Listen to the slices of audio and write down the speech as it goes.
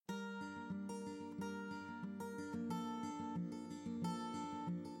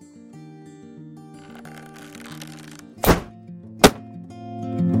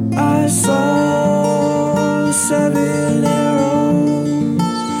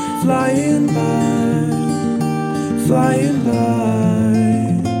flying by.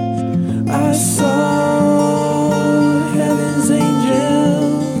 I saw heaven's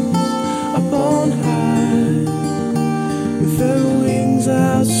angels up on high, with their wings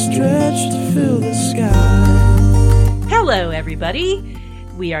outstretched to fill the sky. Hello, everybody.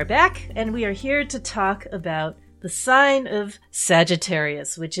 We are back, and we are here to talk about the sign of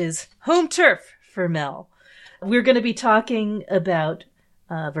Sagittarius, which is home turf for Mel. We're going to be talking about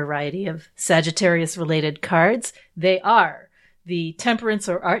a variety of Sagittarius-related cards. They are the Temperance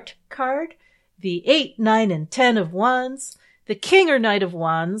or Art card, the 8, 9, and 10 of Wands, the King or Knight of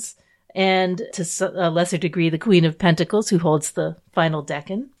Wands, and to a lesser degree, the Queen of Pentacles, who holds the final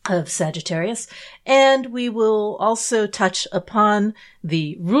decan of Sagittarius. And we will also touch upon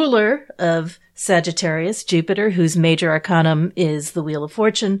the ruler of Sagittarius, Jupiter, whose major arcanum is the Wheel of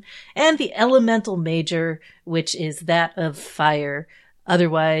Fortune, and the elemental major, which is that of fire,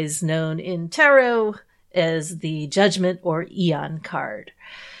 otherwise known in tarot as the Judgment or Eon card.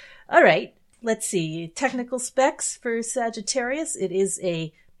 All right, let's see. Technical specs for Sagittarius. It is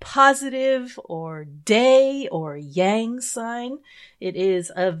a positive or day or yang sign. It is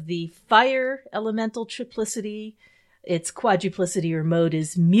of the fire elemental triplicity. Its quadruplicity or mode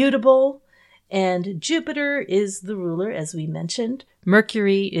is mutable. And Jupiter is the ruler, as we mentioned.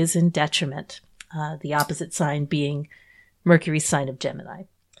 Mercury is in detriment, the opposite sign being Mercury's sign of Gemini.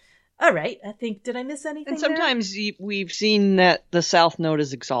 All right, I think, did I miss anything? And sometimes we've seen that the South Node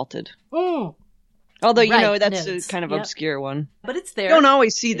is exalted. Mm. Although, Right, that's nodes. a kind of Yep. obscure one. But it's there. You don't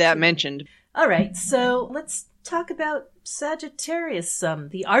always see that mentioned. All right, so let's talk about Sagittarius,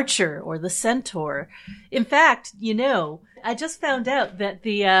 the archer or the centaur. In fact, I just found out that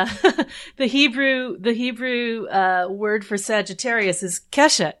the the Hebrew word for Sagittarius is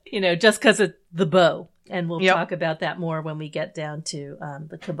keshet, just because of the bow. And we'll talk about that more when we get down to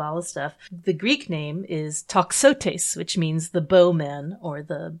the Kabbalah stuff. The Greek name is toxotes, which means the bowman or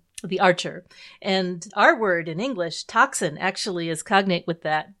the archer. And our word in English, toxin, actually is cognate with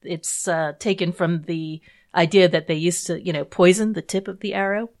that. It's taken from the idea that they used to, poison the tip of the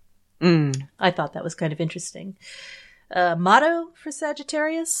arrow. I thought that was kind of interesting. Motto for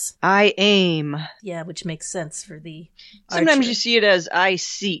Sagittarius? I aim. Yeah, which makes sense for the Sometimes archer. you see it as I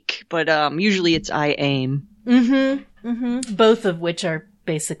seek, but usually it's I aim. Both of which are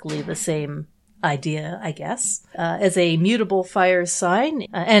basically the same idea, I guess. As a mutable fire sign,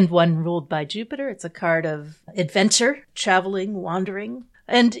 and one ruled by Jupiter, it's a card of adventure, traveling, wandering.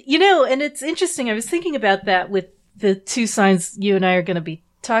 And, and it's interesting, I was thinking about that with the two signs you and I are going to be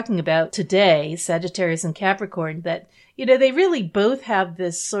talking about today, Sagittarius and Capricorn, that, they really both have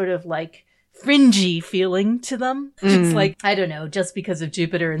this sort of like fringy feeling to them. It's like, I don't know, just because of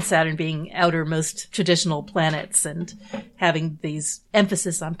Jupiter and Saturn being outermost traditional planets and having these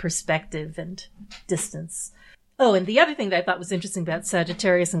emphasis on perspective and distance. Oh, and the other thing that I thought was interesting about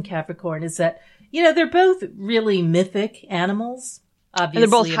Sagittarius and Capricorn is that, they're both really mythic animals. Obviously,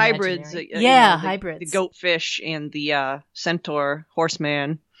 And they're both hybrids. Hybrids. The goatfish and the centaur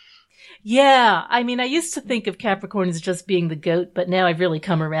horseman. Yeah, I mean, I used to think of Capricorn as just being the goat, but now I've really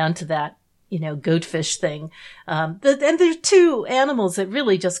come around to that, goatfish thing. And they're two animals that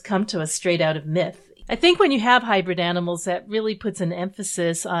really just come to us straight out of myth. I think when you have hybrid animals, that really puts an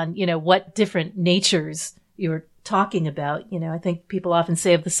emphasis on, what different natures you're talking about. I think people often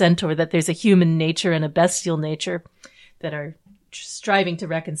say of the centaur that there's a human nature and a bestial nature that are striving to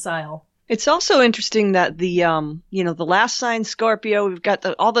reconcile. It's also interesting that the last sign, Scorpio, we've got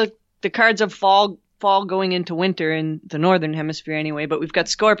all the cards of fall going into winter in the northern hemisphere anyway, but we've got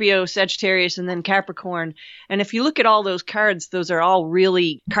Scorpio, Sagittarius, and then Capricorn. And if you look at all those cards, those are all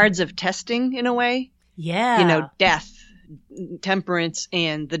really cards of testing in a way. Yeah. Death, temperance,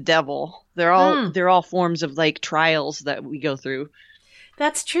 and the devil. They're all forms of like trials that we go through.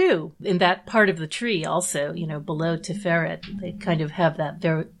 That's true. In that part of the tree also, below Tiferet, they kind of have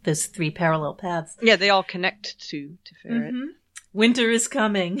those three parallel paths. Yeah, they all connect to Tiferet. Mm-hmm. Winter is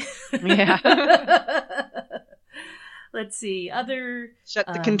coming. Yeah. Let's see. Set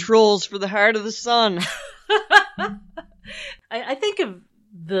the controls for the heart of the sun. I think of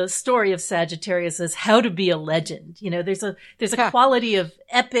the story of Sagittarius as how to be a legend. There's a quality of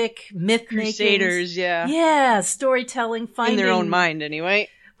epic myth Crusaders, making. Yeah, storytelling, finding in their own mind anyway.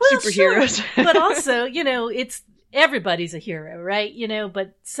 Well, Superheroes. Sure. But also, it's everybody's a hero, right?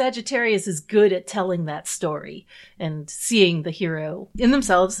 But Sagittarius is good at telling that story and seeing the hero in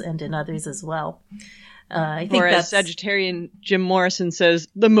themselves and in others as well. I think as Sagittarian Jim Morrison says,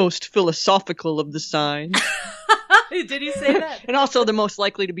 the most philosophical of the signs. Did he say that? And also the most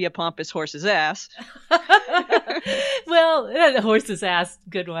likely to be a pompous horse's ass. Well, the horse's ass,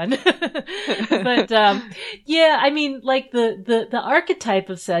 good one. But yeah, I mean, like the archetype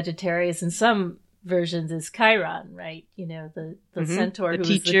of Sagittarius in some versions is Chiron, right? You know, the centaur, The who is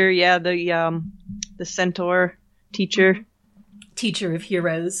teacher, the centaur teacher. teacher of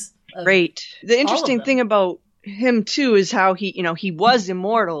heroes. Great. The all interesting of them. thing about him too is how he was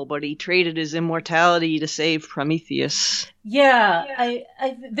immortal, but he traded his immortality to save Prometheus. Yeah, I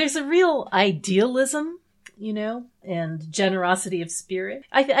there's a real idealism, you know, and generosity of spirit.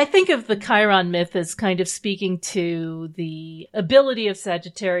 I think of the Chiron myth as kind of speaking to the ability of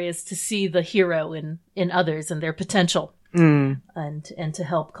Sagittarius to see the hero in others and their potential, and to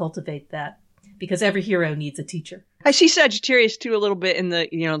help cultivate that, because every hero needs a teacher. I see Sagittarius too a little bit in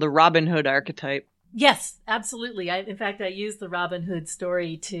the Robin Hood archetype. Yes, absolutely. In fact, I use the Robin Hood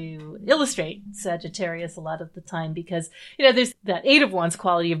story to illustrate Sagittarius a lot of the time because, you know, there's that Eight of Wands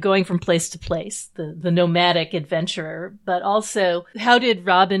quality of going from place to place, the nomadic adventurer, but also how did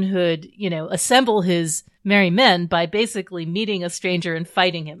Robin Hood, you know, assemble his merry men by basically meeting a stranger and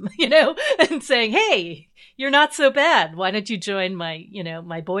fighting him, you know, and saying, hey, you're not so bad. Why don't you join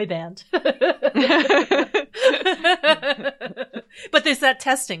my boy band? But there's that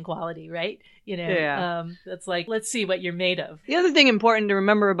testing quality, right? You know, Yeah. It's like, let's see what you're made of. The other thing important to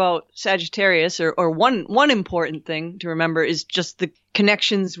remember about Sagittarius, or one important thing to remember, is just the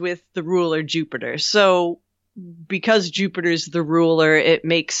connections with the ruler Jupiter. So because Jupiter's the ruler, it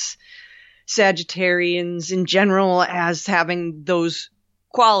makes Sagittarians in general as having those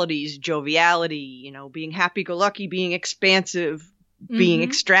qualities: joviality, you know, being happy-go-lucky, being expansive, being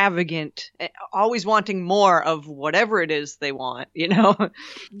extravagant, always wanting more of whatever it is they want, you know?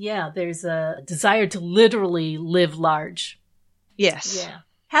 Yeah, there's a desire to literally live large. Yes. Yeah.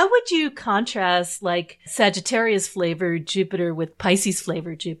 How would you contrast like Sagittarius flavored Jupiter with Pisces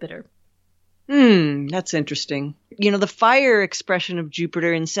flavored Jupiter? That's interesting. You know, the fire expression of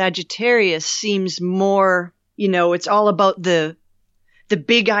Jupiter in Sagittarius seems more, you know, it's all about the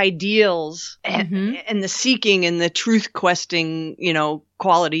big ideals and the seeking and the truth questing, you know,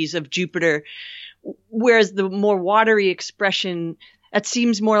 qualities of Jupiter. Whereas the more watery expression, that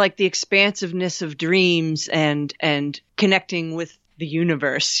seems more like the expansiveness of dreams and connecting with the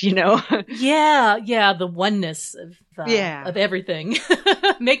universe, you know? Yeah, the oneness of everything.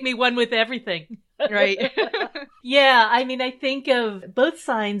 Make me one with everything. Right. Yeah, I mean, I think of both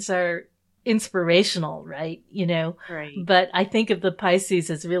signs are inspirational, right? You know, Right. but I think of the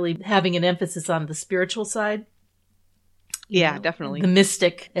Pisces as really having an emphasis on the spiritual side. Yeah, definitely. The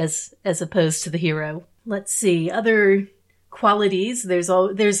mystic as opposed to the hero. Let's see, other qualities. There's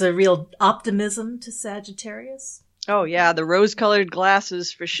a real optimism to Sagittarius. Oh yeah, the rose-colored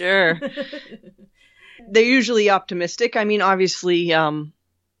glasses for sure. They're usually optimistic. I mean, obviously,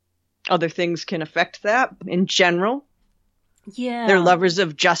 other things can affect that in general. Yeah. They're lovers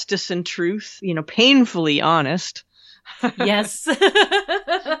of justice and truth, you know, painfully honest. Yes.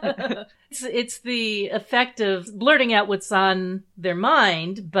 It's the effect of blurting out what's on their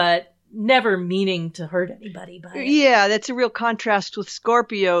mind, but never meaning to hurt anybody by it. Yeah, that's a real contrast with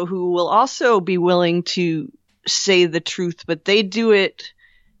Scorpio, who will also be willing to say the truth, but they do it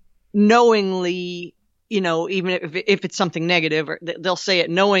knowingly, you know, even if it's something negative, or they'll say it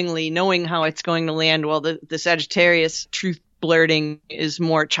knowingly, knowing how it's going to land, while the Sagittarius truth blurting is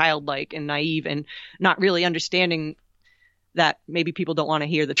more childlike and naive and not really understanding that maybe people don't want to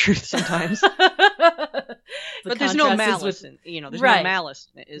hear the truth sometimes. But there's no malice there's no malice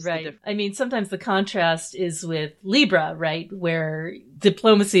is the difference. I mean, sometimes the contrast is with Libra, right? Where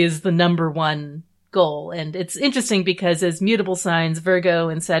diplomacy is the number one goal. And it's interesting because as mutable signs, Virgo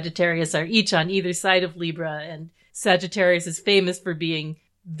and Sagittarius are each on either side of Libra, and Sagittarius is famous for being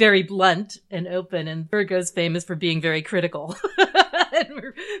very blunt and open, and Virgo's famous for being very critical.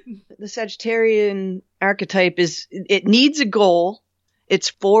 The Sagittarian archetype it needs a goal.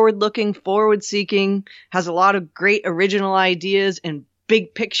 It's forward-looking, forward-seeking, has a lot of great original ideas and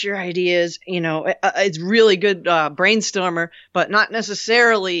big picture ideas. You know, it's really good brainstormer, but not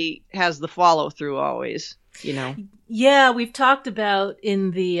necessarily has the follow-through always, you know. Yeah, we've talked about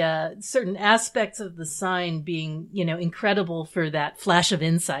in the certain aspects of the sign being, you know, incredible for that flash of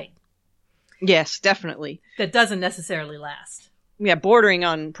insight. Yes, definitely. That doesn't necessarily last. Yeah, bordering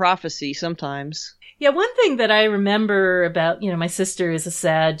on prophecy sometimes. Yeah, one thing that I remember about, you know, my sister is a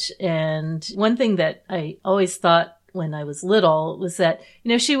Sag, and one thing that I always thought when I was little was that, you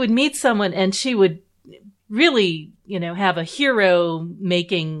know, she would meet someone and she would really, you know, have a hero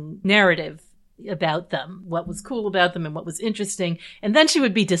making narrative about them, what was cool about them and what was interesting. And then she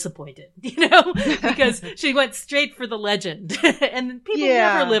would be disappointed, because she went straight for the legend. And people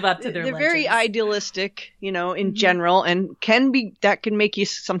never live up to their They're legends. very idealistic, in general, and can make you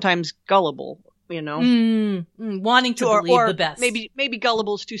sometimes gullible, wanting to believe or the best. Maybe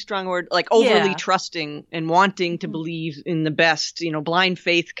gullible is too strong a word, like overly trusting and wanting to believe in the best, blind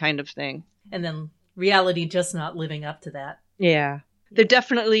faith kind of thing. And then reality just not living up to that. Yeah. They're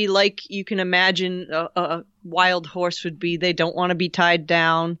definitely like you can imagine a wild horse would be. They don't want to be tied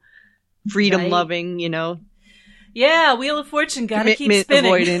down, freedom loving, Yeah, Wheel of Fortune, gotta keep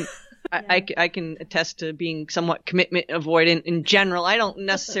spinning. Avoidant. I can attest to being somewhat commitment avoidant in general. I don't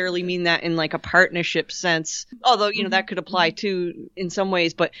necessarily mean that in like a partnership sense, although, that could apply too in some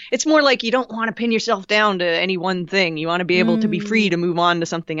ways, but it's more like you don't want to pin yourself down to any one thing. You want to be able to be free to move on to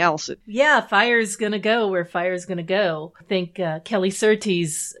something else. Yeah, fire's gonna go where fire's gonna go. I think Kelly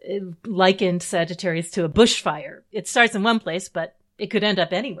Surtees likened Sagittarius to a bushfire. It starts in one place, but it could end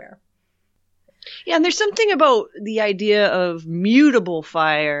up anywhere. Yeah, and there's something about the idea of mutable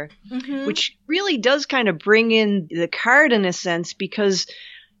fire, which really does kind of bring in the card in a sense, because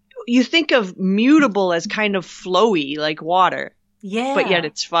you think of mutable as kind of flowy, like water. Yeah. But yet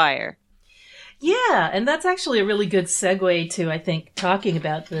it's fire. Yeah, and that's actually a really good segue to, I think, talking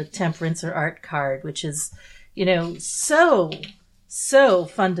about the Temperance or Art card, which is, so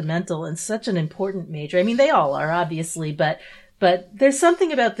fundamental and such an important major. I mean, they all are, obviously, but there's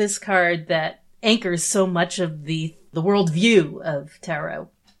something about this card that anchors so much of the worldview of tarot.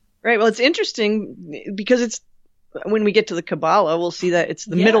 Right. Well, it's interesting because it's when we get to the Kabbalah, we'll see that it's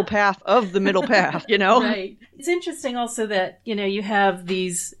the middle path of the middle path, Right. It's interesting also that, you have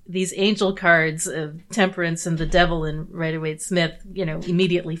these angel cards of Temperance and the Devil and Rider-Waite-Smith,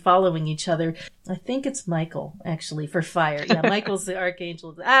 immediately following each other. I think it's Michael, actually, for fire. Yeah, Michael's the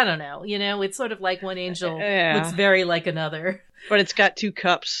archangel. I don't know. It's sort of like one angel looks very like another. But it's got two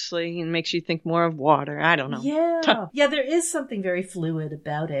cups, like, it makes you think more of water. I don't know. Yeah. Yeah, there is something very fluid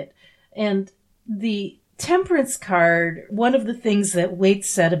about it. And the Temperance card, one of the things that Waite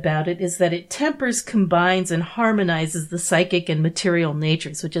said about it is that it tempers, combines, and harmonizes the psychic and material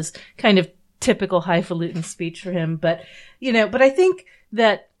natures, which is kind of typical highfalutin speech for him. But, but I think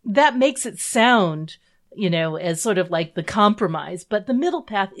that makes it sound, as sort of like the compromise, but the middle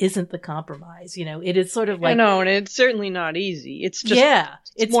path isn't the compromise. It is sort of like, I know, and it's certainly not easy. It's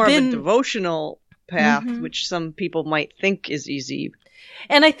just, it's more of a devotional path, which some people might think is easy.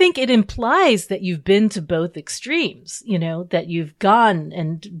 And I think it implies that you've been to both extremes, that you've gone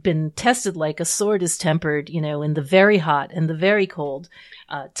and been tested like a sword is tempered, in the very hot and the very cold,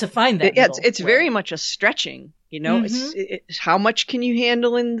 to find that. Yeah, it's very much a stretching, it's how much can you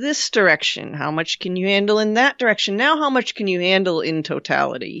handle in this direction? How much can you handle in that direction? Now, how much can you handle in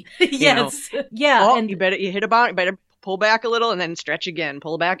totality? Yes. Yeah. Oh, and you hit a boundary, you better pull back a little and then stretch again,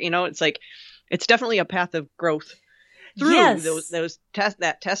 pull back, it's like, it's definitely a path of growth. Through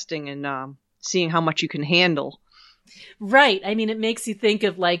that testing and seeing how much you can handle. Right. I mean, it makes you think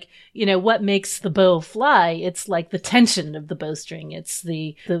of like, what makes the bow fly? It's like the tension of the bowstring. It's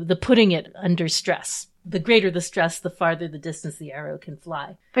the putting it under stress. The greater the stress, the farther the distance the arrow can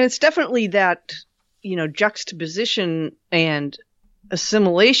fly. And it's definitely that, juxtaposition and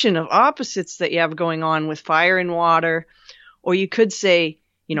assimilation of opposites that you have going on with fire and water. Or you could say,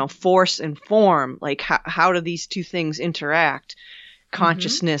 force and form, like how do these two things interact?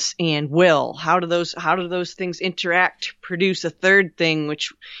 Consciousness and will. How do those things interact to produce a third thing,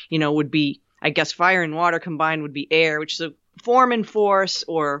 which, would be, I guess, fire and water combined would be air, which is a form and force,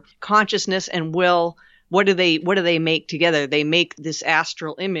 or consciousness and will. What do they make together? They make this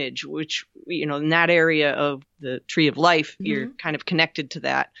astral image, which, in that area of the tree of life, you're kind of connected to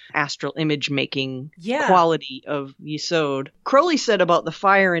that astral image making quality of Yesod. Crowley said about the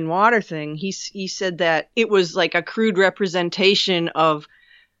fire and water thing, he said that it was like a crude representation of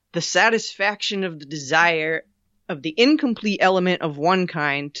the satisfaction of the desire of the incomplete element of one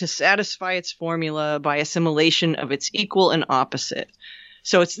kind to satisfy its formula by assimilation of its equal and opposite.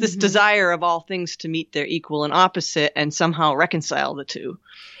 So it's this desire of all things to meet their equal and opposite and somehow reconcile the two.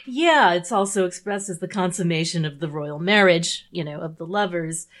 Yeah, it's also expressed as the consummation of the royal marriage, of the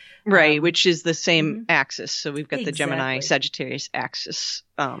lovers. Right, which is the same axis. So we've got the Gemini-Sagittarius axis.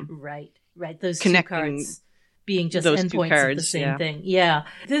 Right. Those two cards being just endpoints of the same thing. Yeah.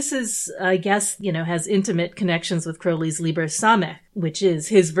 This is, I guess, has intimate connections with Crowley's Liber Samech, which is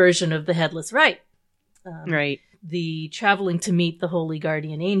his version of the headless right. Right. The traveling to meet the holy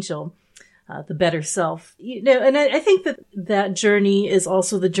guardian angel. the better self. And I think that journey is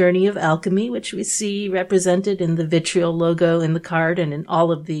also the journey of alchemy, which we see represented in the vitriol logo in the card and in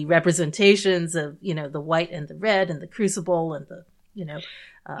all of the representations of, the white and the red and the crucible and the,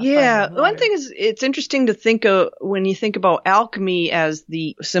 yeah. One thing is, it's interesting to think of when you think about alchemy as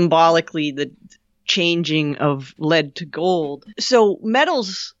symbolically the changing of lead to gold. So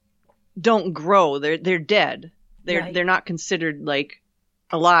metals don't grow. They're dead. They're not considered like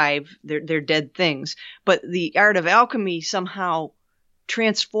alive. They're dead things. But the art of alchemy somehow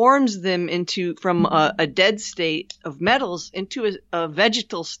transforms them from a dead state of metals into a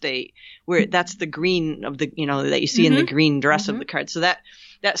vegetal state where that's the green of the, that you see in the green dress of the card. So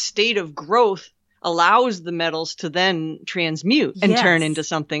that state of growth allows the metals to then transmute and turn into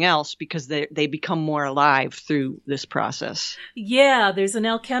something else because they become more alive through this process. Yeah, there's an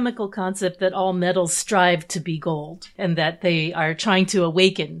alchemical concept that all metals strive to be gold and that they are trying to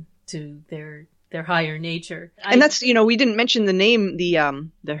awaken to their higher nature. And that's, we didn't mention the name,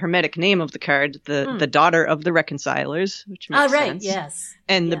 the hermetic name of the card, the daughter of the reconcilers, which makes sense. Yes.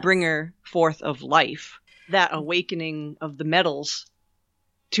 And the bringer forth of life, that awakening of the metals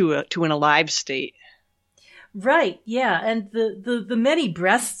to an alive state. Right, yeah. And the many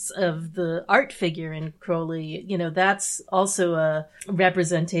breasts of the art figure in Crowley, that's also a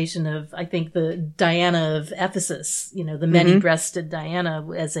representation of, I think, the Diana of Ephesus, the many-breasted Diana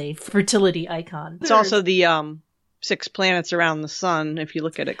as a fertility icon. It's also the 6 planets around the sun, if you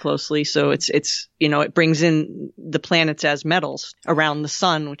look at it closely. So it's it brings in the planets as metals around the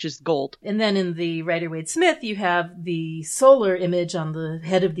sun, which is gold. And then in the Rider-Waite-Smith, you have the solar image on the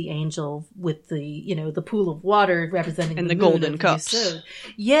head of the angel with the pool of water representing and the golden cups.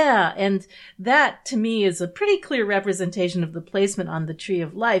 Yeah, and that to me is a pretty clear representation of the placement on the tree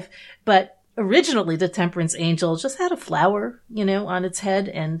of life. But originally, the Temperance Angel just had a flower, on its head,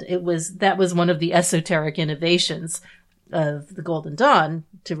 and that was one of the esoteric innovations of the Golden Dawn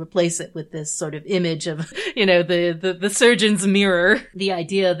to replace it with this sort of image of, the surgeon's mirror, the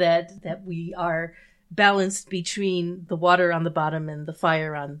idea that we are balanced between the water on the bottom and the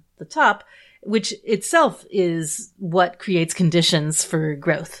fire on the top, which itself is what creates conditions for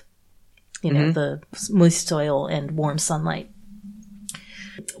growth, the moist soil and warm sunlight.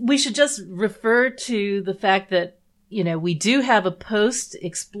 We should just refer to the fact that, we do have a post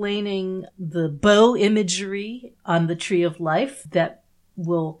explaining the bow imagery on the Tree of Life that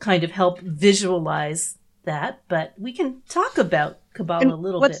will kind of help visualize that, but we can talk about Kabbalah a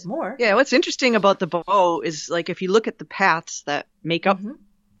little bit more. Yeah, what's interesting about the bow is, like, if you look at the paths that make up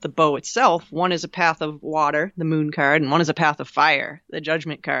the bow itself, one is a path of water, the moon card, and one is a path of fire, the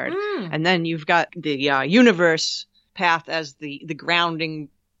judgment card. And then you've got the universe path as the grounding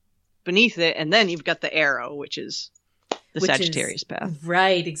beneath it, and then you've got the arrow, which is the Sagittarius path.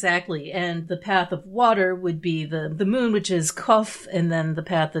 Right, exactly. And the path of water would be the moon, which is Kof, and then the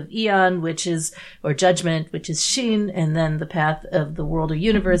path of Eon, or judgment, which is Shin, and then the path of the world or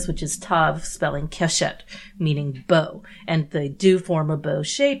universe, which is Tav, spelling Keshet, meaning bow. And they do form a bow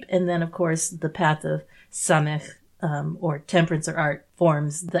shape, and then, of course, the path of Samech, or temperance or art,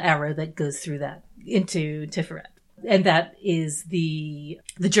 forms the arrow that goes through that into Tiferet. And that is the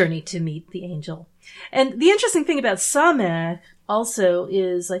journey to meet the angel. And the interesting thing about Samech also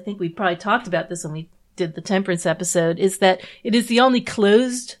is, I think we probably talked about this when we did the temperance episode, is that it is the only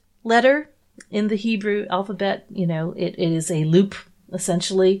closed letter in the Hebrew alphabet. It is a loop,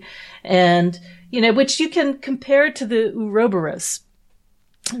 essentially. And, which you can compare to the Ouroboros,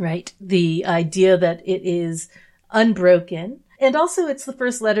 right? The idea that it is unbroken. And also it's the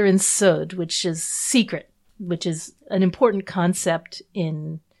first letter in Sod, which is secret, which is an important concept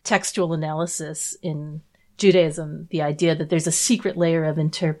in textual analysis in Judaism, the idea that there's a secret layer of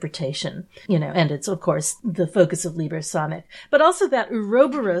interpretation, and it's, of course, the focus of Liber Samech. But also that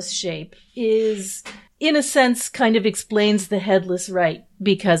Ouroboros shape is, in a sense, kind of explains the headless right,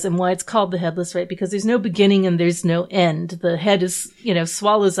 and why it's called the headless right, because there's no beginning and there's no end. The head is,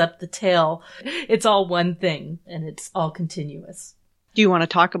 swallows up the tail. It's all one thing, and it's all continuous. Do you want to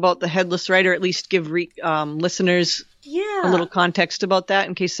talk about the headless right, or at least give listeners a little context about that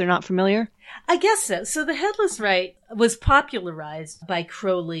in case they're not familiar? I guess so. So the headless right was popularized by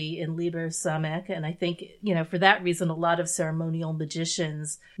Crowley in Liber Samech, and I think, for that reason, a lot of ceremonial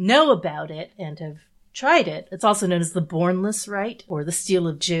magicians know about it and have tried it. It's also known as the bornless right, or the steel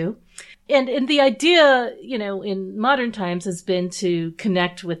of Jew. And the idea, in modern times has been to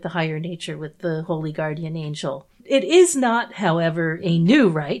connect with the higher nature, with the holy guardian angel. It is not, however, a new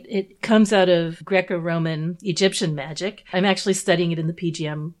rite. It comes out of Greco-Roman Egyptian magic. I'm actually studying it in the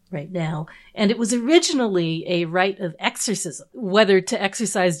PGM right now. And it was originally a rite of exorcism, whether to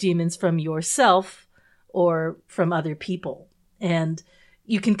exorcise demons from yourself or from other people. And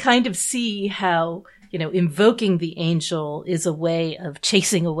you can kind of see how, invoking the angel is a way of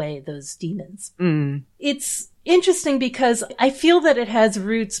chasing away those demons. Mm. It's interesting because I feel that it has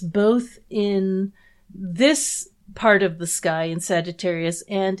roots both in this part of the sky in Sagittarius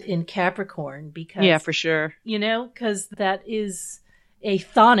and in Capricorn because, Yeah, for sure. Because that is a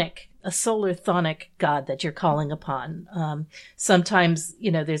solar chthonic god that you're calling upon. Sometimes,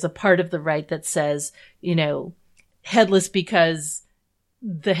 there's a part of the rite that says, headless because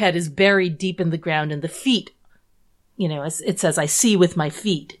the head is buried deep in the ground and the feet, it says, I see with my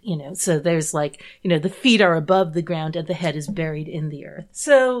feet, so there's the feet are above the ground and the head is buried in the earth.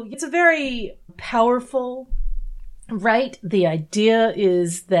 So it's a very powerful rite. The idea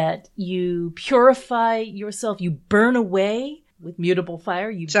is that you purify yourself, you burn away with mutable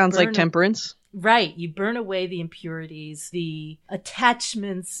fire. Sounds like temperance. Right. You burn away the impurities, the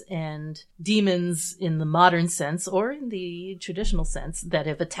attachments and demons in the modern sense or in the traditional sense that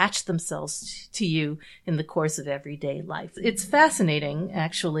have attached themselves to you in the course of everyday life. It's fascinating,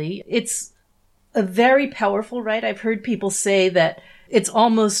 actually. It's a very powerful rite. I've heard people say that it's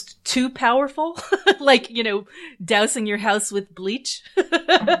almost too powerful, like, dousing your house with bleach.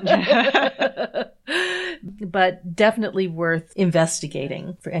 But definitely worth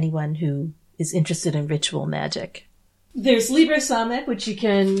investigating for anyone who is interested in ritual magic. There's Liber Samekh, which you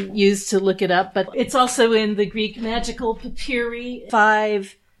can use to look it up, but it's also in the Greek Magical Papyri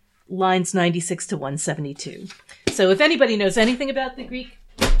 5, lines 96 to 172. So if anybody knows anything about the Greek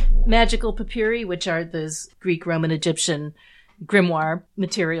Magical Papyri, which are those Greek, Roman, Egyptian grimoire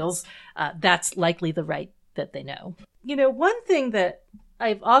materials, that's likely the rite that they know. One thing that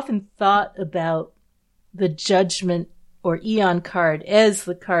I've often thought about the Judgment or Aeon card as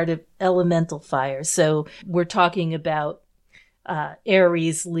the card of elemental fire. So we're talking about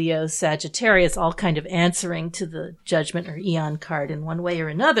Aries, Leo, Sagittarius, all kind of answering to the Judgment or Aeon card in one way or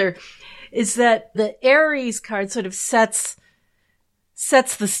another, is that the Aries card sort of sets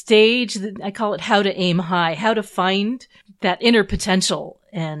the stage. I call it how to aim high, how to find that inner potential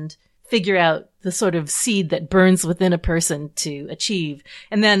and figure out the sort of seed that burns within a person to achieve.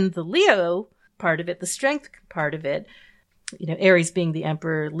 And then the Leo part of it, the strength part of it, Aries being the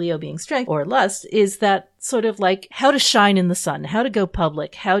emperor, Leo being strength or lust, is that sort of like how to shine in the sun, how to go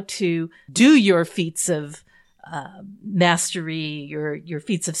public, how to do your feats of mastery, your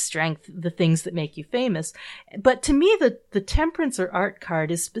feats of strength, the things that make you famous. But to me, the temperance or art card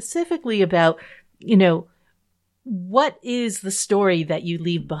is specifically about, what is the story that you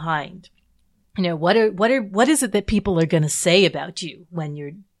leave behind? What is it that people are going to say about you when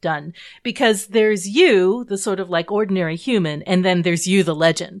you're done? Because there's you, the sort of like ordinary human, and then there's you, the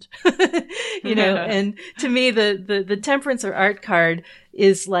legend, and to me, the temperance or art card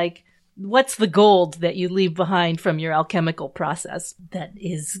is like, what's the gold that you leave behind from your alchemical process that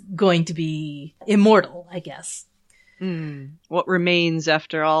is going to be immortal, I guess. What remains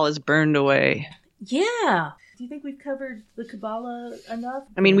after all is burned away. Yeah. Do you think we've covered the Kabbalah enough?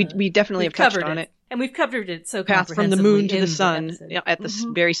 I mean, we definitely have touched on it. And we've covered it so Path comprehensively. from the moon to the in sun, at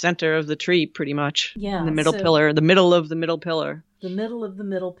the very center of the tree, pretty much. Yeah. In the middle pillar, the middle of the middle pillar. The middle of the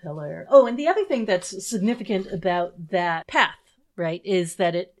middle pillar. Oh, and the other thing that's significant about that path, right, is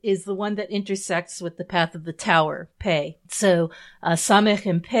that it is the one that intersects with the path of the tower, Pe. So, Samekh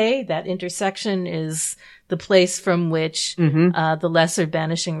and Pe, that intersection is the place from which the lesser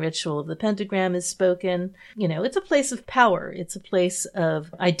banishing ritual of the pentagram is spoken. It's a place of power. It's a place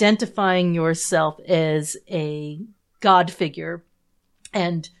of identifying yourself as a god figure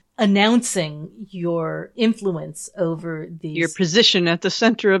and announcing your influence over these. Your position at the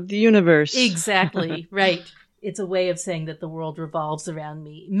center of the universe. Exactly, right. It's a way of saying that the world revolves around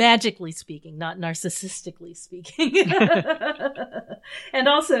me, magically speaking, not narcissistically speaking. And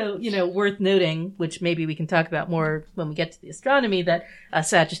also, worth noting, which maybe we can talk about more when we get to the astronomy, that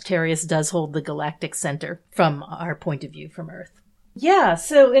Sagittarius does hold the galactic center from our point of view from Earth. Yeah,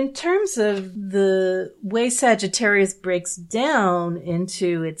 so in terms of the way Sagittarius breaks down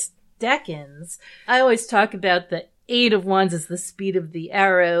into its decans, I always talk about the 8 of Wands is the speed of the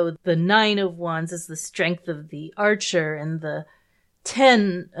arrow, the 9 of Wands is the strength of the archer, and the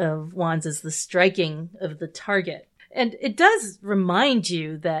 10 of Wands is the striking of the target. And it does remind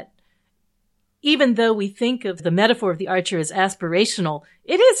you that even though we think of the metaphor of the archer as aspirational,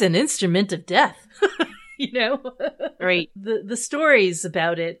 it is an instrument of death, Right. The stories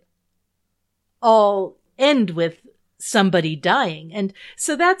about it all end with somebody dying. And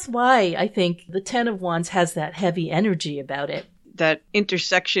so that's why I think the Ten of Wands has that heavy energy about it. That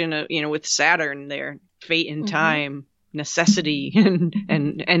intersection of, with Saturn there, fate and time, necessity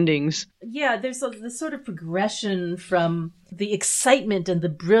and endings. Yeah, there's this sort of progression from the excitement and the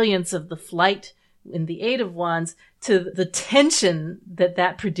brilliance of the flight in the Eight of Wands to the tension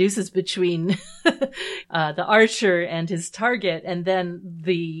that produces between the archer and his target, and then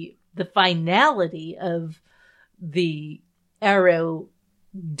the finality of the arrow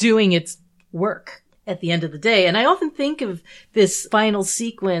doing its work at the end of the day. And I often think of this final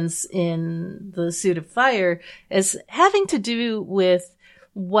sequence in the Suit of Fire as having to do with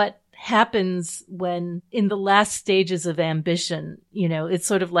what happens when in the last stages of ambition. It's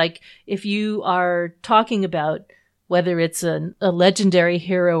sort of like if you are talking about whether it's a legendary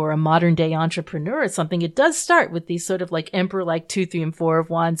hero or a modern day entrepreneur or something, it does start with these sort of like Emperor, like 2, 3, and 4 of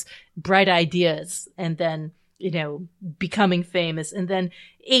Wands, bright ideas, and then, becoming famous. And then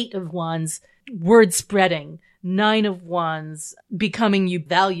 8 of Wands, word spreading. 9 of Wands, becoming you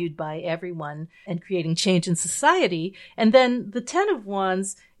valued by everyone and creating change in society. And then the 10 of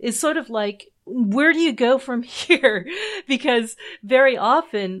Wands is sort of like, where do you go from here? Because very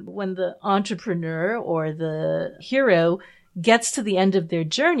often when the entrepreneur or the hero gets to the end of their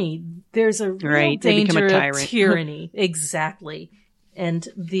journey, there's a real danger of tyranny. Exactly. And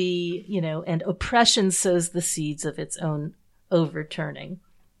and oppression sows the seeds of its own overturning.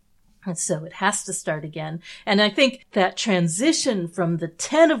 And so it has to start again. And I think that transition from the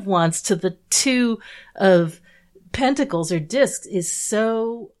 10 of Wands to the 2 of Pentacles or discs is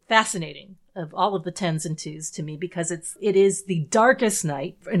so fascinating, of all of the 10s and 2s to me, because it is the darkest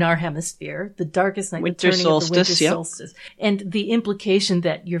night in our hemisphere, the darkest night, winter solstice, solstice. And the implication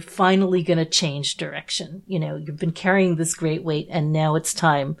that you're finally going to change direction. You've been carrying this great weight and now it's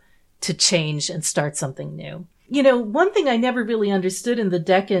time to change and start something new. One thing I never really understood in the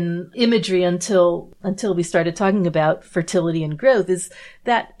Decan imagery until we started talking about fertility and growth is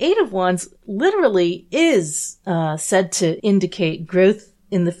that 8 of Wands literally is said to indicate growth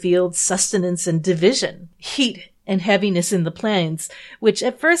in the field, sustenance, and division, heat and heaviness in the plains, which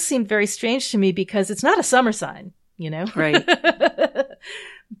at first seemed very strange to me because it's not a summer sign, Right.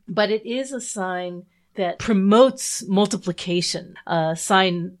 But it is a sign that promotes multiplication, a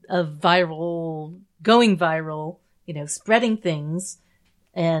sign of going viral, spreading things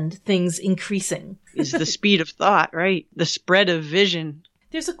and things increasing. Is the speed of thought, right? The spread of vision.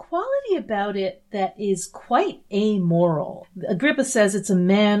 There's a quality about it that is quite amoral. Agrippa says it's a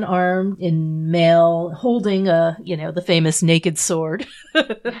man armed in mail holding the famous naked sword.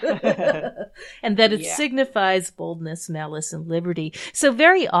 And that it signifies boldness, malice, and liberty. So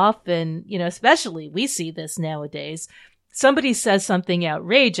very often, especially we see this nowadays, somebody says something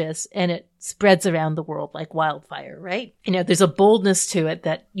outrageous and it spreads around the world like wildfire, right? There's a boldness to it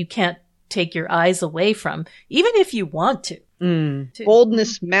that you can't take your eyes away from, even if you want to.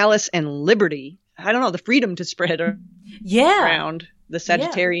 Boldness, malice, and liberty. I don't know, the freedom to spread around the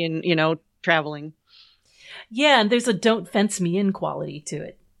Sagittarian, traveling. Yeah, and there's a don't fence me in quality to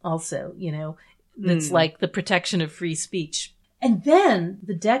it also, that's like the protection of free speech. And then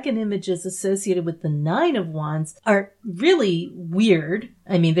the Decan images associated with the 9 of Wands are really weird.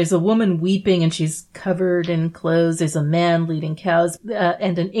 I mean, there's a woman weeping and she's covered in clothes. There's a man leading cows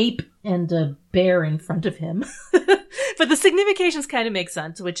and an ape and a bear in front of him. But the significations kind of make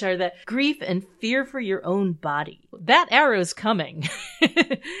sense, which are that grief and fear for your own body. That arrow's coming.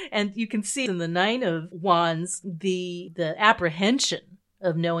 And you can see in the 9 of Wands, the apprehension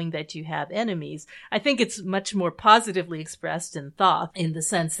of knowing that you have enemies. I think it's much more positively expressed in Thoth, in the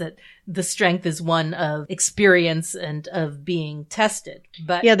sense that the strength is one of experience and of being tested.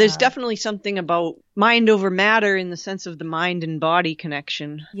 But yeah, there's definitely something about mind over matter in the sense of the mind and body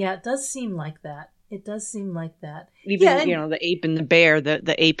connection. Yeah, it does seem like that. Even, the ape and the bear,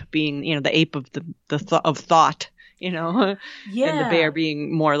 the ape being, the ape of of thought, and the bear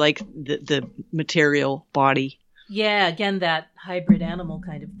being more like the material body. Yeah, again, that hybrid animal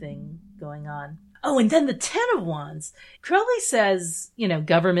kind of thing going on. Oh, and then the 10 of Wands. Crowley says,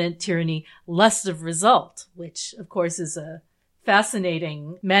 government, tyranny, lust of result, which, of course, is a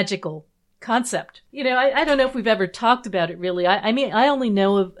fascinating, magical concept. I don't know if we've ever talked about it, really. I mean, I only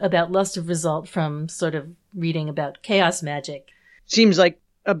know about lust of result from sort of reading about chaos magic. Seems like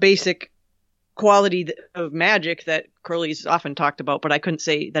a basic quality of magic that Crowley's often talked about, but I couldn't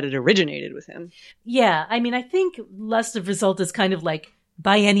say that it originated with him. Yeah, I mean, I think lust of result is kind of like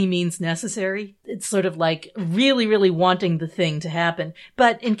by any means necessary. It's sort of like really, really wanting the thing to happen.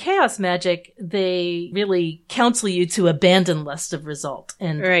 But in chaos magic, they really counsel you to abandon lust of result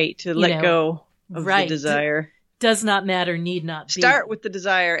and to let go. of Right. the desire. Does not matter, need not be. Start with the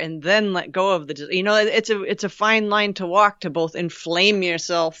desire and then let go of the desire. You know, it's a fine line to walk, to both inflame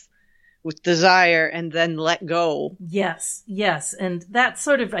yourself with desire and then let go. Yes, yes. And that's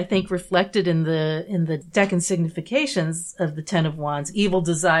sort of, I think, reflected in the Decan significations of the Ten of Wands. Evil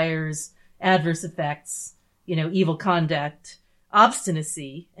desires, adverse effects, evil conduct,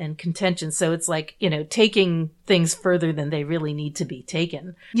 obstinacy, and contention. So it's like, taking things further than they really need to be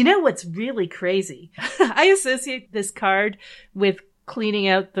taken. You know what's really crazy? I associate this card with cleaning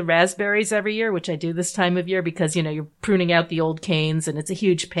out the raspberries every year, which I do this time of year because, you're pruning out the old canes and it's a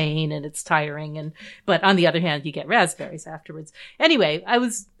huge pain and it's tiring. But on the other hand, you get raspberries afterwards. Anyway, I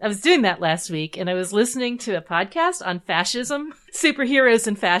was doing that last week and I was listening to a podcast on fascism, superheroes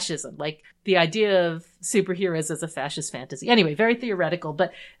and fascism, like the idea of superheroes as a fascist fantasy. Anyway, very theoretical,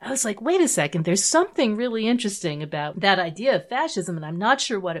 but I was like, wait a second, there's something really interesting about that idea of fascism, and I'm not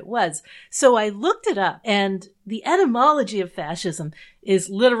sure what it was. So I looked it up, and the etymology of fascism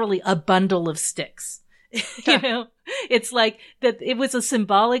is literally a bundle of sticks. It's like that it was a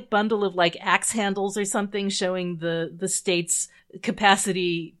symbolic bundle of like axe handles or something showing the state's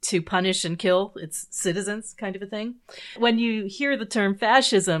capacity to punish and kill its citizens, kind of a thing. When you hear the term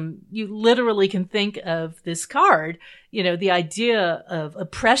fascism, you literally can think of this card, the idea of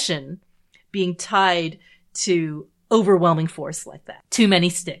oppression being tied to overwhelming force like that. Too many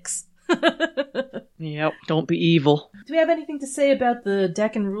sticks. Yep, don't be evil. Do we have anything to say about the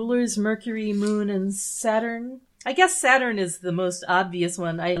Decan rulers, Mercury, Moon, and Saturn? I guess Saturn is the most obvious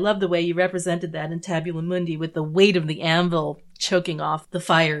one. I love the way you represented that in Tabula Mundi with the weight of the anvil choking off the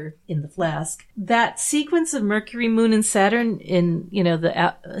fire in the flask. That sequence of Mercury, Moon, and Saturn in,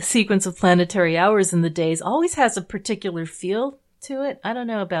 the sequence of planetary hours in the days always has a particular feel to it. I don't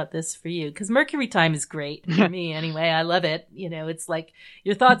know about this for you, because Mercury time is great for me anyway. I love it. It's like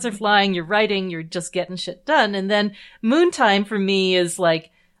your thoughts are flying, you're writing, you're just getting shit done. And then Moon time for me is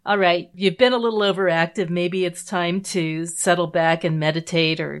like, all right, you've been a little overactive. Maybe it's time to settle back and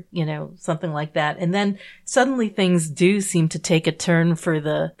meditate or, something like that. And then suddenly things do seem to take a turn for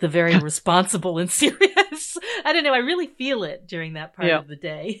the very responsible and serious. I don't know. I really feel it during that part of the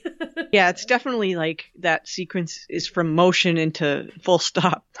day. Yeah, it's definitely like that sequence is from motion into full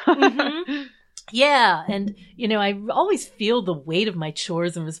stop. Mm-hmm. Yeah. And, I always feel the weight of my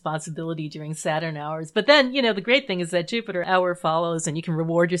chores and responsibility during Saturn hours. But then, the great thing is that Jupiter hour follows and you can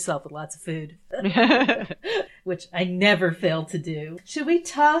reward yourself with lots of food, which I never fail to do. Should we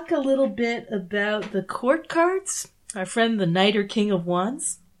talk a little bit about the court cards? Our friend, the Knight or King of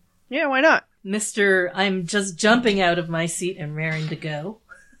Wands? Yeah, why not? Mr. I'm just jumping out of my seat and raring to go.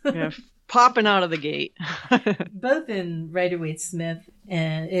 Yeah, popping out of the gate. Both in Rider-Waite-Smith,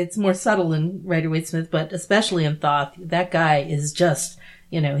 and it's more subtle in Rider-Waite-Smith, but especially in Thoth. That guy is just,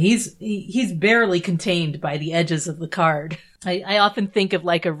 he's barely contained by the edges of the card. I often think of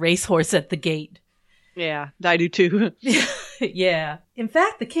like a racehorse at the gate. Yeah, I do too. Yeah. In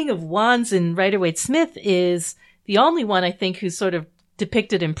fact, the King of Wands in Rider-Waite-Smith is the only one, I think, who's sort of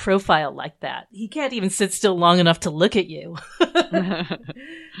depicted in profile like that. He can't even sit still long enough to look at you.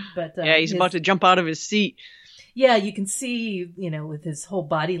 But yeah, he's about to jump out of his seat. Yeah, you can see, with his whole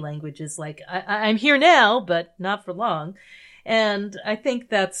body language is like, I'm here now, but not for long. And I think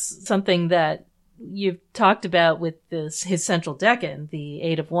that's something that you've talked about with his central decan, the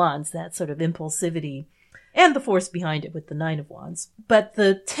Eight of Wands, that sort of impulsivity and the force behind it with the Nine of Wands. But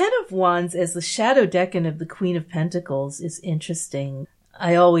the Ten of Wands as the shadow decan of the Queen of Pentacles is interesting.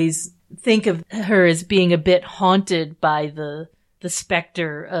 I always think of her as being a bit haunted by the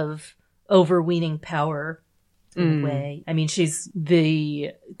specter of overweening power in a way. I mean, she's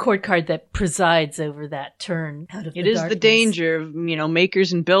the court card that presides over that turn out of the darkness. It is the danger of,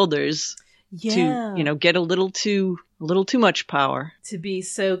 makers and builders to, get a little too much power. To be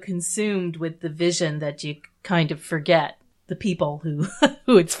so consumed with the vision that you kind of forget the people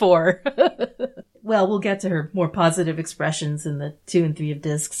who it's for. Well, we'll get to her more positive expressions in the 2 and 3 of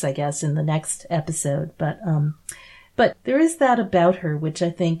discs, I guess, in the next episode. But there is that about her, which I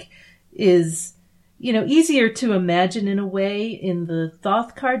think is, easier to imagine in a way in the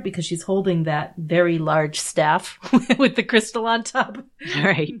Thoth card because she's holding that very large staff with the crystal on top.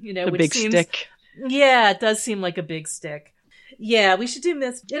 Right. The which big stick. Yeah, it does seem like a big stick. Yeah, we should do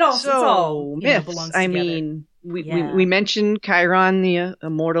myths. It's all myths. Belongs together. I mean, we mentioned Chiron, the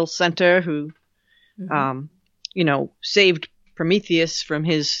immortal centaur who, saved Prometheus from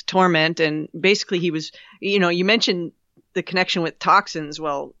his torment. And basically he was, you mentioned the connection with toxins.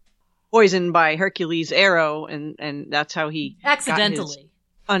 Well, poisoned by Hercules' arrow, and that's how he accidentally got his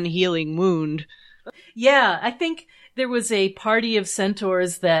unhealing wound. Yeah, I think there was a party of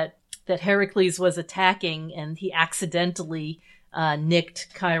centaurs that that Heracles was attacking and he accidentally nicked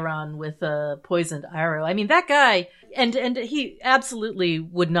Chiron with a poisoned arrow. I mean, that guy, and he absolutely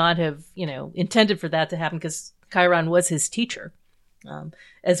would not have, intended for that to happen because Chiron was his teacher,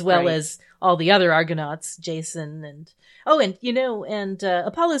 as well as all the other Argonauts, Jason and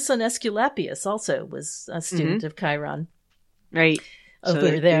Apollo's son Aesculapius also was a student of Chiron. Right. Over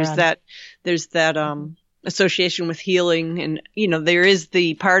so there. There's that association with healing, and there is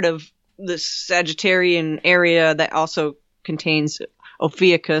the part of the Sagittarian area that also contains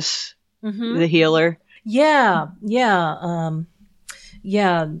Ophiuchus, the healer. Yeah.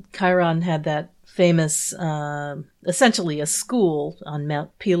 Chiron had that famous, essentially a school on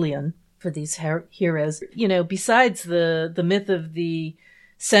Mount Pelion for these heroes. Besides the myth of the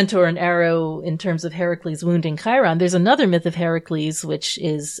centaur and arrow in terms of Heracles wounding Chiron, there's another myth of Heracles which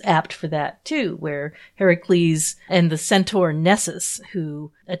is apt for that too, where Heracles and the centaur Nessus,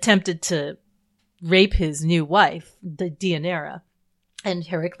 who attempted to rape his new wife, Deianira, and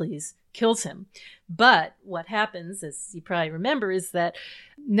Heracles kills him. But what happens, as you probably remember, is that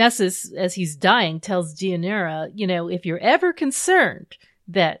Nessus, as he's dying, tells Deianira, if you're ever concerned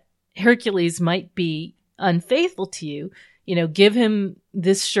that Hercules might be unfaithful to you, give him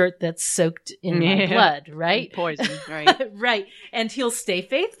this shirt that's soaked in my blood, right? Poison, right. Right. And he'll stay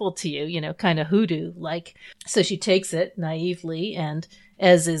faithful to you, kind of hoodoo-like. So she takes it naively, and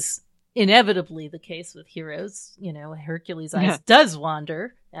as is inevitably the case with heroes, Hercules' eyes does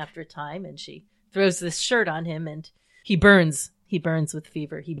wander after a time, and she throws this shirt on him, and he burns. He burns with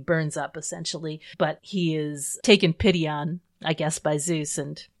fever. He burns up, essentially. But he is taken pity on, I guess, by Zeus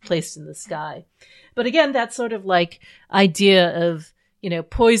and placed in the sky. But again, that sort of idea of,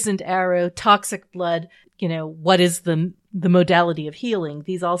 poisoned arrow, toxic blood, what is the modality of healing?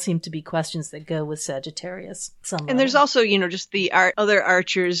 These all seem to be questions that go with Sagittarius. And there's also, just the other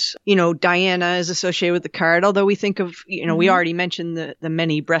archers, Diana is associated with the card, although we think of, we already mentioned the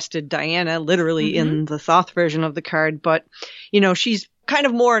many-breasted Diana, literally in the Thoth version of the card, but, she's kind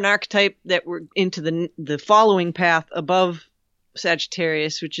of more an archetype that we're into the following path above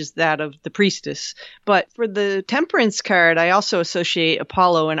Sagittarius, which is that of the priestess. But for the Temperance card, I also associate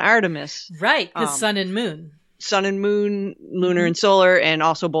Apollo and Artemis. Right, because sun and moon. Sun and moon, lunar and solar, and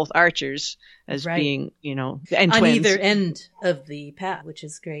also both archers as being, and on twins. either end of the path, which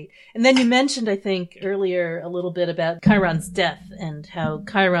is great. And then you mentioned, I think, earlier a little bit about Chiron's death and how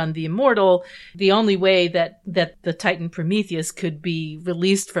Chiron the Immortal, the only way that the Titan Prometheus could be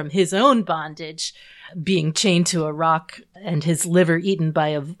released from his own bondage, being chained to a rock and his liver eaten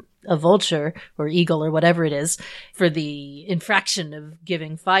by a vulture or eagle or whatever it is, for the infraction of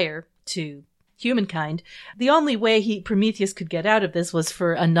giving fire to humankind. The only way Prometheus could get out of this was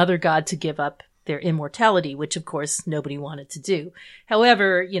for another god to give up their immortality, which of course nobody wanted to do.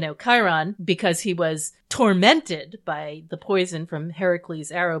 However, Chiron, because he was tormented by the poison from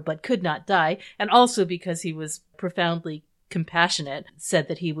Heracles' arrow but could not die, and also because he was profoundly compassionate, said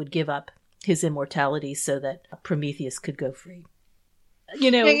that he would give up his immortality so that Prometheus could go free.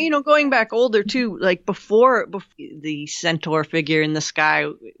 Going back older too, before the centaur figure in the sky,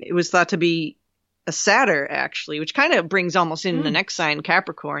 it was thought to be a satyr, actually, which kind of brings almost in the next sign,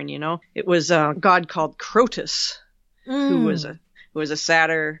 Capricorn. It was a god called Crotus, who was a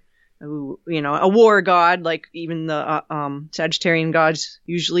satyr, who a war god, like even the Sagittarian gods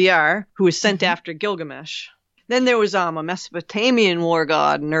usually are, who was sent after Gilgamesh. Then there was a Mesopotamian war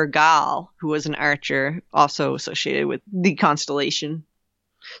god, Nergal, who was an archer, also associated with the constellation.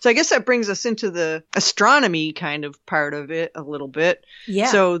 So I guess that brings us into the astronomy kind of part of it a little bit. Yeah.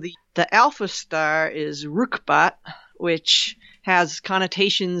 So the alpha star is Rukbat, which has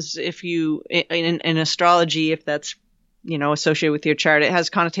connotations in astrology, if that's, associated with your chart, it has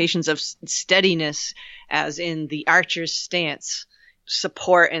connotations of steadiness, as in the archer's stance,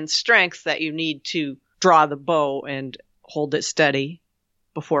 support and strength that you need to draw the bow and hold it steady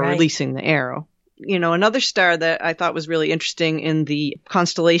before releasing the arrow. Another star that I thought was really interesting in the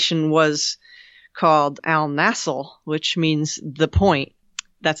constellation was called Al-Nasl, which means the point.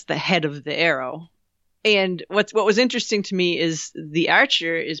 That's the head of the arrow. And what was interesting to me is the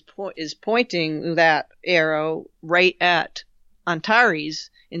archer is pointing that arrow right at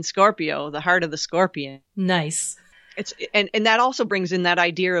Antares in Scorpio, the heart of the scorpion. Nice. And that also brings in that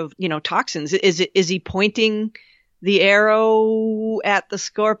idea of, toxins. Is he pointing the arrow at the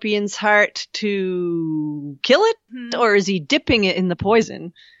scorpion's heart to kill it? Or is he dipping it in the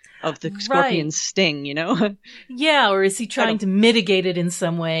poison of the scorpion's sting, Yeah, or is he trying to mitigate it in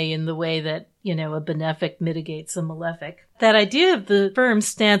some way, in the way that, a benefic mitigates a malefic? That idea of the firm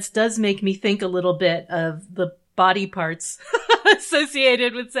stance does make me think a little bit of the body parts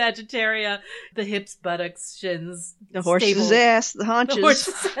associated with Sagittaria. The hips, buttocks, shins. The horse's stable. ass, the haunches. The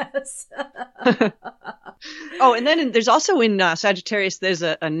horse's ass. Oh, and then there's also in Sagittarius, there's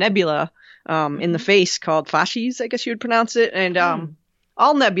a nebula in the face called fasces, I guess you would pronounce it. And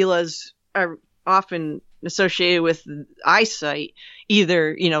all nebulas are often associated with eyesight,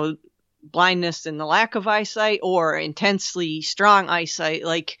 either, blindness and the lack of eyesight, or intensely strong eyesight,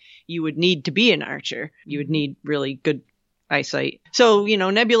 like you would need to be an archer. You would need really good eyesight. So,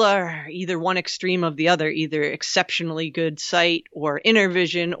 nebula are either one extreme of the other, either exceptionally good sight or inner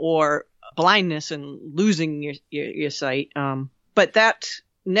vision, or blindness and losing your sight. But that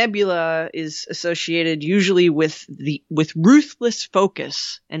nebula is associated usually with ruthless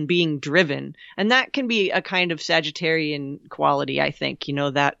focus and being driven. And that can be a kind of Sagittarian quality, I think,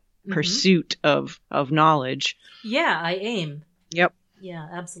 that pursuit of knowledge. Yeah, I aim. Yep. Yeah,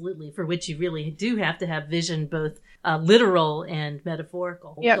 absolutely. For which you really do have to have vision, both literal and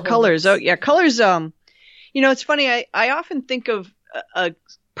metaphorical. Yeah, colors. Oh, yeah, colors. It's funny. I often think of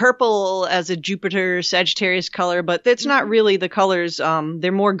purple as a Jupiter Sagittarius color, but it's not really the colors.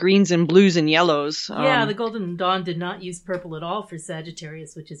 They're more greens and blues and yellows. Yeah, the Golden Dawn did not use purple at all for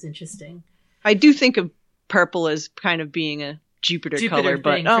Sagittarius, which is interesting. I do think of purple as kind of being a Jupiter color,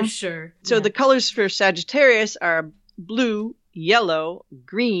 thing, but for sure. So the colors for Sagittarius are blue, yellow,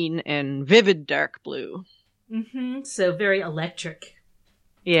 green, and vivid dark blue. So very electric.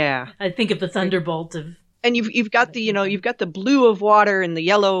 Yeah. I think of the thunderbolt of. And you've got the you've got the blue of water and the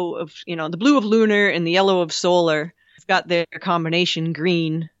yellow of the blue of lunar and the yellow of solar. You've got their combination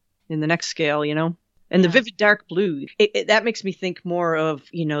green in the next scale, and the vivid dark blue. That makes me think more of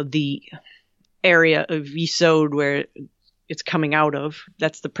the area of Yesod where it's coming out of.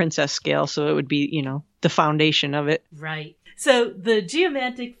 That's the princess scale, so it would be the foundation of it. Right. So the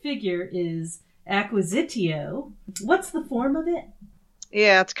geomantic figure is acquisitio. What's the form of it?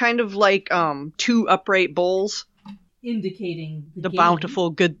 Yeah, it's kind of like two upright bowls, indicating the bountiful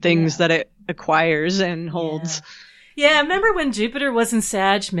good things that it acquires and holds. Yeah, remember when Jupiter was in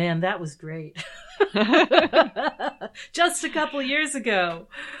Sag? Man, that was great. Just a couple years ago.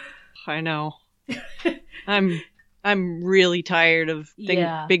 I know. I'm really tired of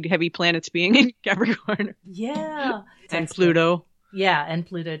big heavy planets being in Capricorn. Yeah. And Pluto. Yeah, and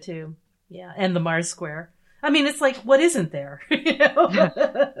Pluto too. Yeah, and the Mars square. I mean, it's like, what isn't there?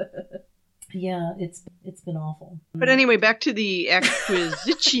 Yeah, it's been awful. But anyway, back to the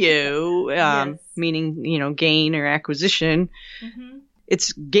acquisitio, Yes. meaning, gain or acquisition.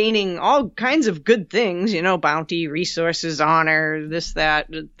 It's gaining all kinds of good things, bounty, resources, honor, this, that,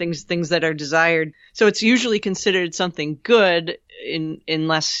 things that are desired. So it's usually considered something good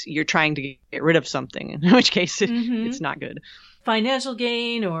unless you're trying to get rid of something, in which case it's not good. Financial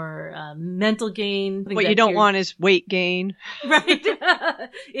gain or mental gain. What you don't want is weight gain. Right.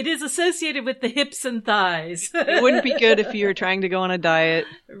 It is associated with the hips and thighs. It wouldn't be good if you were trying to go on a diet.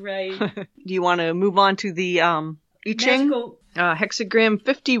 Right. Do you want to move on to the I Ching? Magical. Hexagram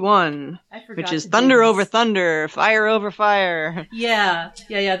 51, I forgot which is to do thunder this. over thunder, fire over fire. Yeah.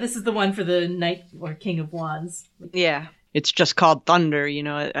 This is the one for the Knight or King of Wands. Yeah. It's just called thunder,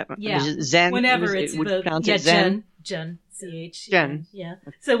 Yeah. Zen. Whenever it's would the pronounce it Zen. Jen. CH. Jen. Yeah.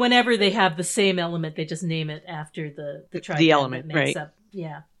 So whenever they have the same element, they just name it after the tribe The element, that makes right. up.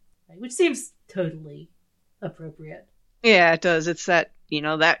 Yeah. Right. Which seems totally appropriate. Yeah, it does. It's that,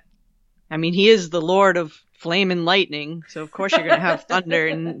 he is the lord of flame and lightning, so of course you're going to have thunder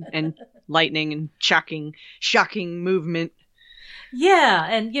and lightning and shocking movement. Yeah,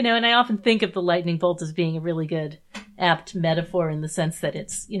 and and I often think of the lightning bolt as being a really good apt metaphor in the sense that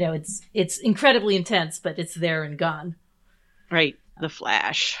it's it's incredibly intense, but it's there and gone. Right, the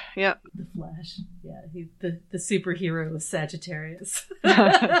Flash. Yep. The Flash. Yeah, he's the superhero of Sagittarius.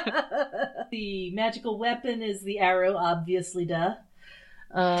 The magical weapon is the arrow, obviously, duh.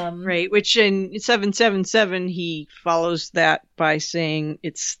 Right, which in 777 he follows that by saying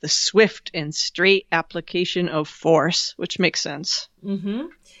it's the swift and straight application of force, which makes sense. Mm-hmm.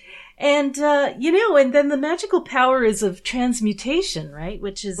 And and then the magical power is of transmutation, right?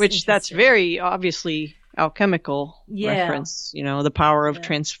 Which that's very obviously alchemical reference. The power of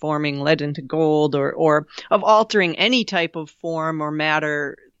transforming lead into gold, or of altering any type of form or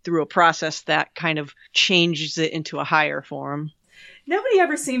matter through a process that kind of changes it into a higher form. Nobody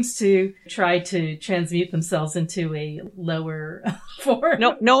ever seems to try to transmute themselves into a lower form.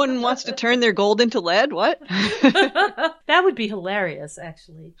 No one wants to turn their gold into lead? What? That would be hilarious,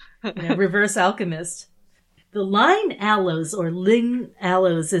 actually. Reverse alchemist. The line aloes or ling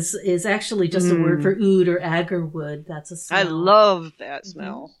aloes is actually just a word for oud or agar wood. That's a smell. I love that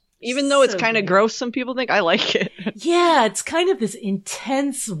smell. Even though it's So kind of good. gross, some people think, I like it. Yeah, it's kind of this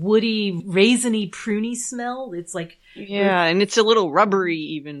intense, woody, raisiny, pruny smell. It's like, Yeah, and it's a little rubbery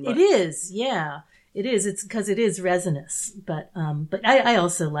even. But it is, yeah. It is. It's because it is resinous, but I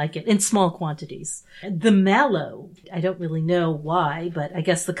also like it in small quantities. The mallow, I don't really know why, but I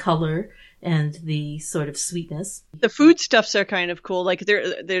guess the color and the sort of sweetness. the foodstuffs are kind of cool. Like there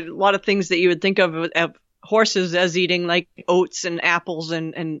are a lot of things that you would think of horses as eating, like oats and apples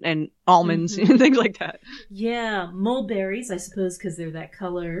and almonds and things like that. Yeah, mulberries, I suppose, because they're that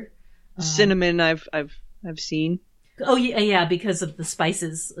color. Cinnamon, I've seen. Oh yeah, because of the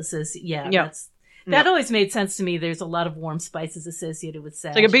spices associated. Yeah, Yeah. that always made sense to me. There's a lot of warm spices associated with Sag.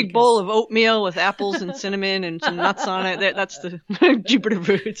 It's like a big bowl of oatmeal with apples and cinnamon and some nuts on it. That's the Jupiter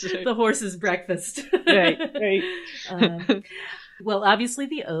foods. the horse's breakfast. Right. Well, obviously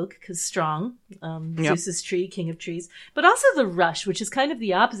the oak, because strong, Yep. Zeus's tree, king of trees, but also the rush, which is kind of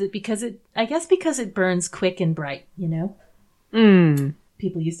the opposite because it burns quick and bright. You know,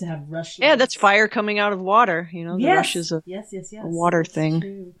 people used to have rush. Yeah, lights. that's fire coming out of water. You know, the Yes. rush is a yes. water That's thing.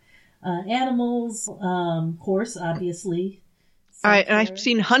 true. Animals, horse, obviously. And Centaur. I've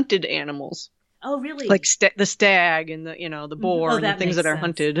seen hunted animals, Oh, really? like the stag and the boar Oh, and the that things makes that are sense.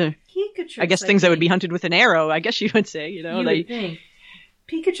 hunted. Pecatrix, I guess things that would be think. hunted with an arrow. I guess you would say. You know, You would think.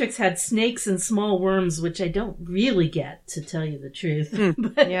 Pecatrix had snakes and small worms, which I don't really get, to tell you the truth.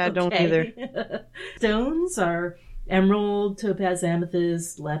 But, Yeah, I don't either. Stones are emerald, topaz,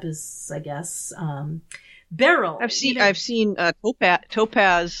 amethyst, lapis, I guess. Beryl. I've seen you know- I've seen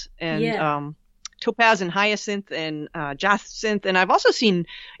topaz and Yeah. topaz and hyacinth and jacinth, and I've also seen,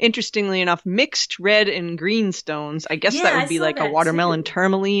 interestingly enough, mixed red and green stones. I guess Yeah, that I would be saw like a that watermelon too.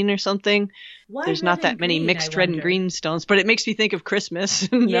 tourmaline or something. Why There's red not and that many green, mixed I red and wonder? green stones, but it makes me think of Christmas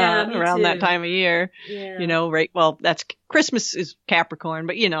Yeah, me around that too. time of year. Yeah. You know, right? Well, that's Christmas is Capricorn,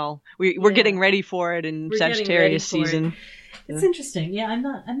 but we're Yeah. getting ready for it in We're getting Sagittarius ready for it. season. It's interesting. Yeah, I'm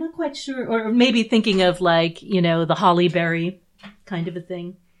not quite sure. Or maybe thinking of like, the holly berry kind of a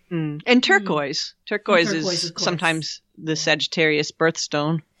thing. And turquoise. Turquoise Turquoise, is of course. sometimes the Sagittarius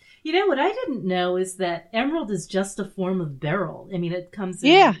birthstone. You know, what I didn't know is that emerald is just a form of beryl. I mean, it comes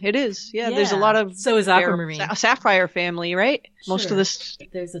in. Yeah, it is. Yeah, there's a lot of So is aquamarine. sapphire family, right? Most Sure. of this.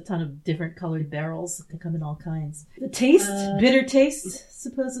 There's a ton of different colored beryls that come in all kinds. The taste, bitter taste,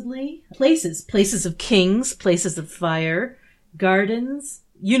 supposedly. Places of kings, places of fire, gardens,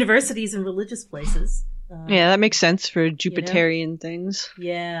 universities and religious places. Yeah, that makes sense for Jupiterian things.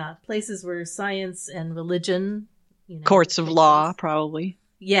 Yeah, places where science and religion, Courts of take law, place. probably.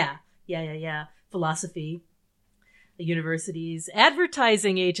 Yeah. Philosophy, the universities,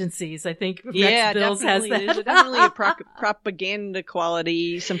 advertising agencies. I think Rex Bills has definitely. that. There's definitely a propaganda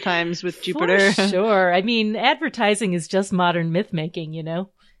quality sometimes with Jupiter. For sure. I mean, advertising is just modern myth making, I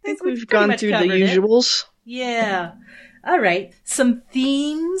think We've we've pretty gone much through the covered it. usuals. Yeah. All right. Some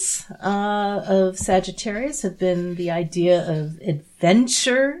themes of Sagittarius have been the idea of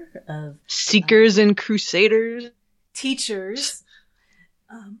adventure, of Seekers and crusaders teachers,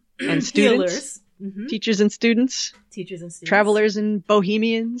 and students. healers, Teachers and students. teachers and students, Travelers and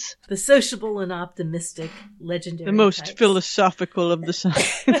bohemians. the sociable and optimistic, legendary, The most types. philosophical of the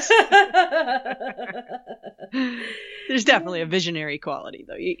signs. There's definitely a visionary quality,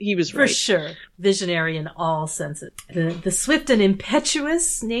 though. He was For right. sure. Visionary in all senses. The swift and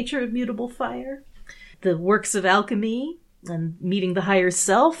impetuous nature of mutable fire. The works of alchemy and meeting the higher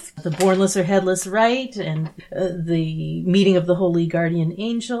self. The bornless or headless right. And the meeting of the holy guardian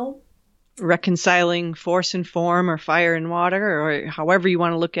angel. Reconciling force and form, or fire and water, or however you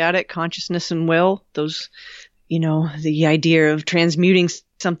want to look at it, consciousness and will. Those, the idea of transmuting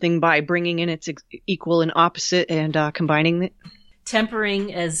something by bringing in its equal and opposite and combining it.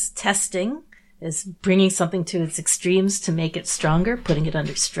 Tempering as testing, as bringing something to its extremes to make it stronger, putting it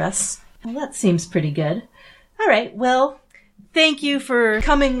under stress. Well, that seems pretty good. All right, well, thank you for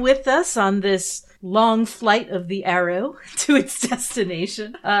coming with us on this long flight of the arrow to its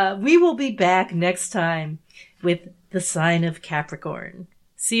destination. We will be back next time with the sign of Capricorn.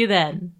 See you then.